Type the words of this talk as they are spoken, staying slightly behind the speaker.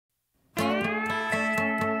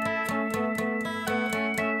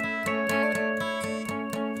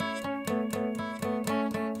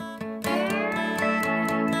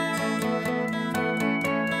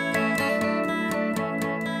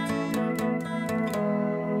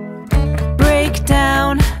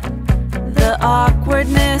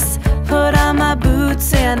on my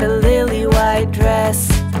boots and a lily white dress.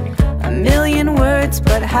 A million words,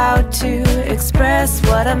 but how to express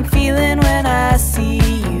what I'm feeling when I see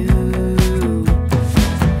you.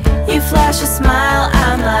 You flash a smile,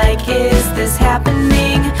 I'm like, is this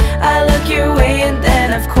happening? I look your way and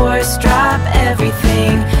then of course drop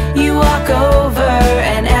everything. You walk over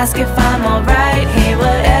and ask if I'm alright. Hey,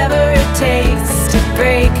 whatever it takes to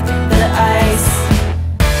break the ice.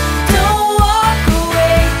 Don't walk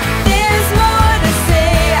away, there's more to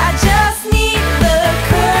say. I just need the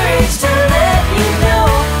courage to let you know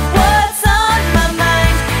what's on my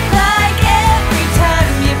mind. Like every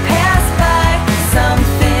time you pass by,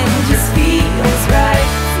 something just feels right.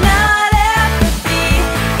 Not apathy,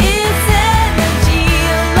 it's energy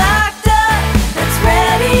locked up that's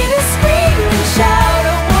ready to scream and shout.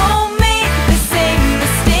 I won't make the same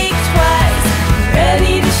mistake twice.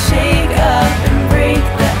 Ready to shake up and break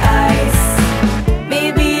the ice.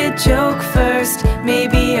 Maybe a joke first,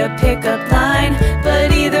 maybe a pickup line,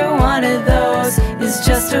 but either one of those is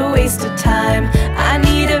just a waste of time. I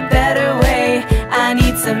need a better way, I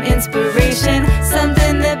need some inspiration,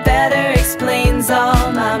 something that better explains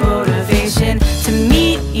all my motivation. To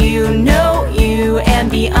meet you, know you, and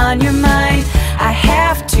be on your mind. I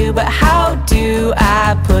have to, but how do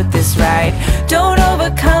I put this right? Don't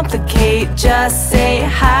overcomplicate, just say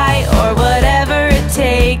hi or whatever it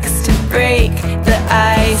takes to break the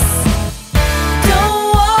ice. Don't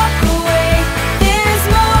walk away, there's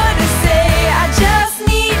more to say. I just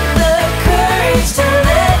need the courage to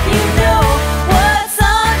let you know what's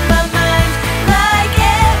on my mind. Like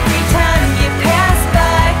every time you pass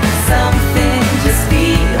by, something just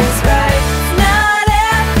feels right. Not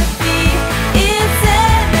apathy, it's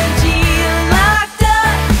energy locked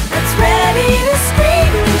up that's ready to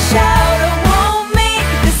scream and shout. I won't make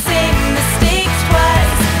the same mistake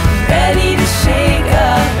twice. Ready to shake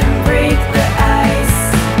up and break the ice.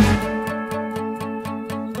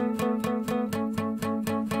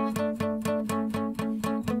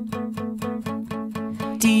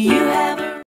 Do you have